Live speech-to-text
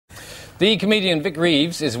The comedian Vic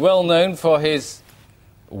Reeves is well known for his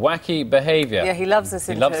wacky behaviour. Yeah, he loves this.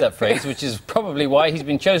 He loves that phrase, which is probably why he's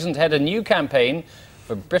been chosen to head a new campaign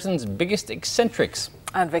for Britain's biggest eccentrics.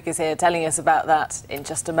 And Vic is here telling us about that in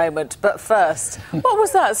just a moment. But first, what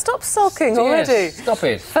was that? Stop sulking already. Yes, stop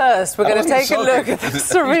it. First, we're going to take a look at the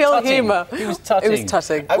surreal humour. He was tutting. He was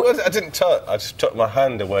tutting. I didn't tut. I just took my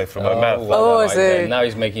hand away from my mouth. Oh, I see. Now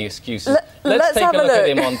he's making excuses. Let's take have a look look at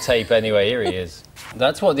him on tape anyway. Here he is.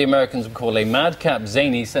 That's what the Americans would call a madcap,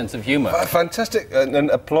 zany sense of humour. Fantastic, and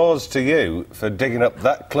applause to you for digging up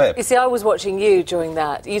that clip. You see, I was watching you during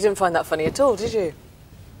that. You didn't find that funny at all, did you?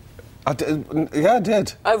 I did, yeah, I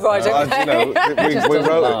did. Oh, right, okay. We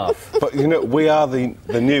wrote it. But, you know, we are the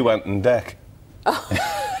new Ant and Dec.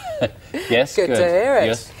 Yes, good to hear it.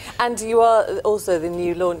 Yes. And you are also the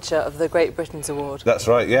new launcher of the Great Britain's Award. That's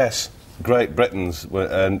right, yes. Great Britons,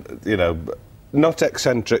 and, you know, not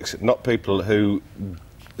eccentrics, not people who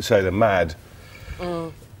say they're mad.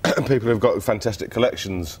 People who've got fantastic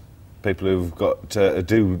collections, people who've got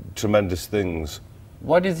do tremendous things.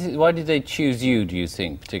 Why did they choose you, do you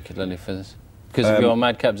think, particularly for this? Because of your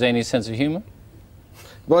madcap, zany sense of humour?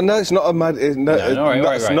 Well, no, it's not a mad...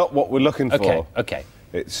 That's right. not what we're looking for. OK.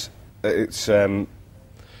 It's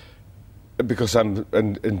because I'm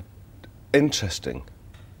interesting.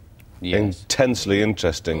 Yes. Intensely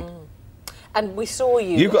interesting. And we saw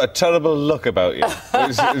you... You've got a terrible look about you.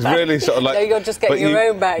 It's really sort of like... No, you're just getting your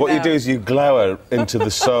own back What now. you do is you glower into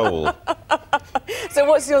the soul. So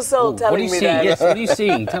what's your soul telling me then? Yes, what are you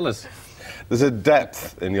seeing? Tell us. There's a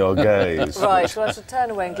depth in your gaze. Right, well, I shall turn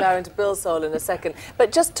away and glower into Bill's soul in a second.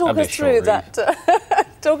 But just talk That'd us be through short,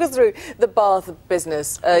 that... talk us through the Bath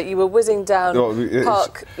business. You were whizzing down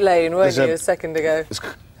Park Lane, weren't you, a second ago?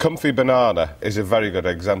 Comfy Banana is a very good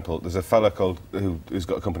example. There's a fella who's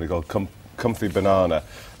got a company called Comfy Banana,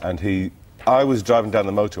 and I was driving down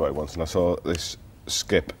the motorway once and I saw this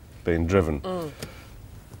skip being driven.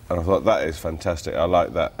 And I thought, that is fantastic, I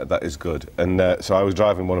like that, that is good. And so I was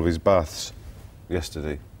driving one of his baths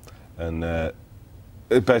yesterday, and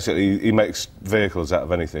basically he makes vehicles out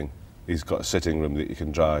of anything. He's got a sitting room that you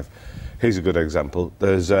can drive. He's a good example.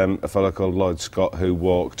 There's a fellow called Lloyd Scott who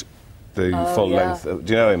walked the full length. Do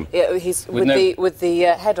you know him? Yeah, he's with the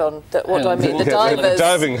head on. What do I mean? The divers. The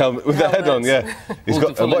diving helmet with the head on. Yeah. He's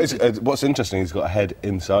got. What's interesting? He's got a head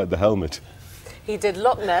inside the helmet. He did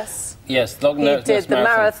Loch Ness. Yes, Loch Ness. He did the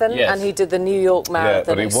marathon, yes. and he did the New York Marathon.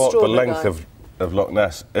 Yeah, but he walked the length of Loch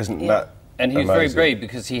Ness. Isn't that? And he was amazing? very brave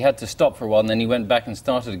because he had to stop for a while, and then he went back and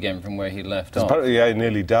started again from where he left off. Apparently, he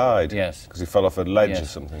nearly died. Yes. Because he fell off a ledge or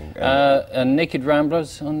something. And Naked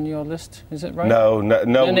Ramblers on your list, is it right? No,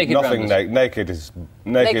 Naked nothing. Naked is dull.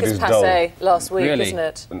 Passé last week, really? Isn't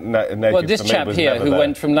it? Well, this chap here who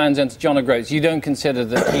went from Land's End to John O'Groats, you don't consider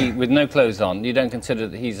that he, with no clothes on, you don't consider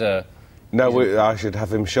that he's a... No, I should have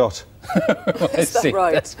him shot. Is that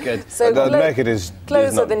right? That's good. So naked is...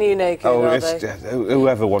 Clothes are the new naked, are they?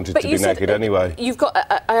 Whoever wanted to be naked anyway. You've got...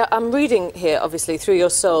 I'm reading here, obviously, through your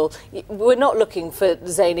soul. We're not looking for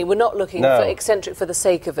zany, we're not looking for eccentric for the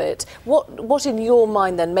sake of it. What in your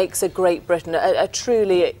mind, then, makes a Great Britain, a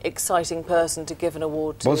truly exciting person to give an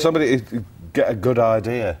award to? Well, somebody get a good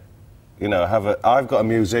idea. You know, I've got a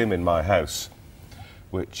museum in my house,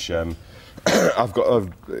 which... I've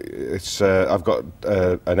got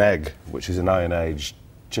an egg, which is an Iron Age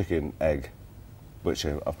chicken egg, which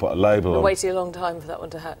I've put a label on. Waiting a long time for that one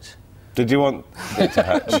to hatch. Did you want it to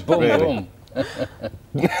hatch? Boom, really?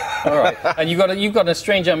 boom. All right. And you've got a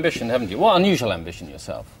strange ambition, haven't you? Well, unusual ambition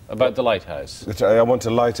yourself about the lighthouse. I want a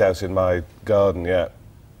lighthouse in my garden, yeah.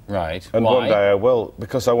 Right. And why? one day I will,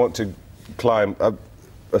 because I want to climb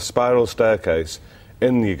a spiral staircase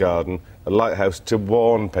in your garden, a lighthouse, to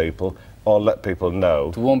warn people. Or let people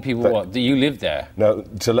know. To warn people what? That you live there? No,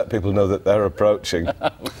 to let people know that they're approaching.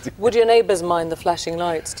 Would your neighbours mind the flashing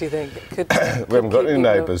lights, do you think? We haven't got any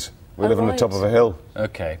neighbours. We live on the top of a hill.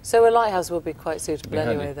 OK. So a lighthouse would be quite suitable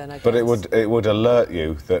anyway, then, I guess. But it would alert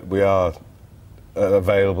you that we are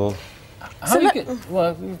available.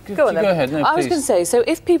 Go ahead. No, I was going to say, so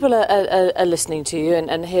if people are listening to you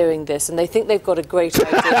and hearing this and they think they've got a great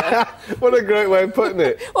idea... What a great way of putting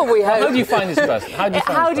it. Well, we hope. How do you find this person? How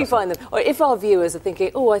do you find them? Or if our viewers are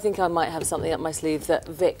thinking, oh, I think I might have something up my sleeve that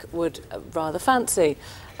Vic would rather fancy,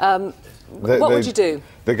 what would you do?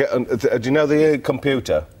 Do you know the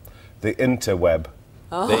computer? The interweb?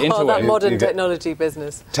 Oh, the interweb. That modern technology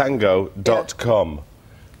business. Tango.com,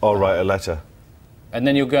 or write a letter. And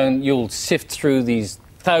then you'll sift through these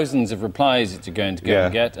thousands of replies that you're going to go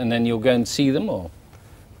and get, and then you'll go and see them, or?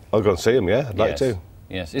 I'll go and see them, yeah. I'd like to.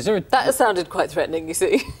 Yes. Is there That sounded quite threatening, you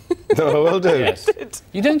see. No, I will do. Yes.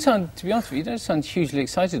 You don't sound, to be honest with you, you don't sound hugely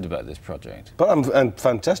excited about this project. But I'm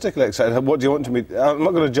fantastically excited. What do you want me? I'm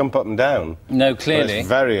not going to jump up and down. No, clearly. It's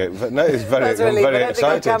very. No, it's very. That's really, I'm very I don't think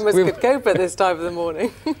our excited. cameras could cope at this time of the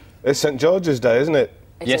morning. It's St George's Day, isn't it?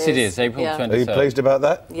 Yes, it is. April 23rd. Are you pleased about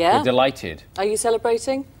that? Yeah. We're delighted. Are you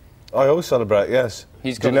celebrating? I always celebrate. Yes. Do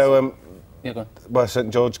you know Yeah, go on. where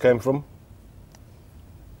St George came from?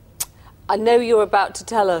 I know you're about to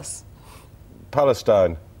tell us.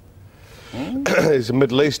 Palestine. He's a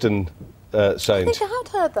Middle Eastern saint. I think I had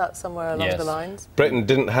heard that somewhere along the lines. Britain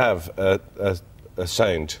didn't have a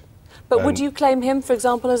saint. But would you claim him, for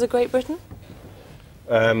example, as a Great Britain?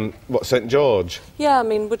 What, St George? Yeah, I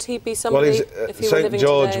mean, would he be somebody if he were living St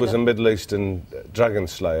George today, was then? a Middle Eastern dragon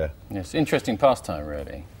slayer. Yes, interesting pastime,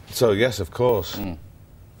 really. So, yes, of course.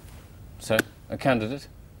 So, a candidate?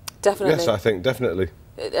 Definitely. Yes, I think, definitely.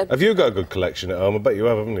 Have you got a good collection at home? I bet you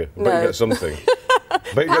have, haven't you? I bet you got something. I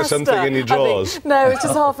bet you got something in your drawers. No, it's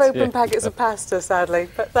just half-open packets of pasta, sadly.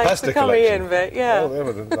 But thanks Pasta for coming collection. in, Vic. Yeah.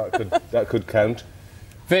 Oh, yeah, that could count.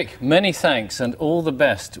 Vic, many thanks and all the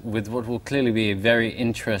best with what will clearly be a very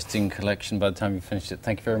interesting collection by the time you finish it.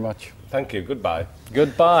 Thank you very much. Thank you. Goodbye.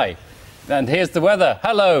 Goodbye. And here's the weather.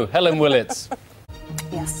 Hello, Helen Willits.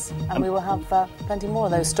 Yes, and we will have plenty more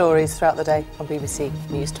of those stories throughout the day on BBC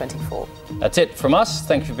News 24. That's it from us.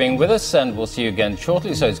 Thank you for being with us, and we'll see you again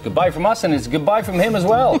shortly. So it's goodbye from us, and it's goodbye from him as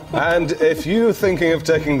well. And if you're thinking of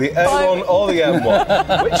taking the A1 or the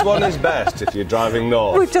M1, which one is best if you're driving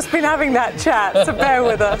north? We've just been having that chat, so bear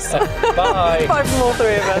with us. Bye. Bye from all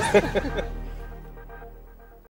three of us.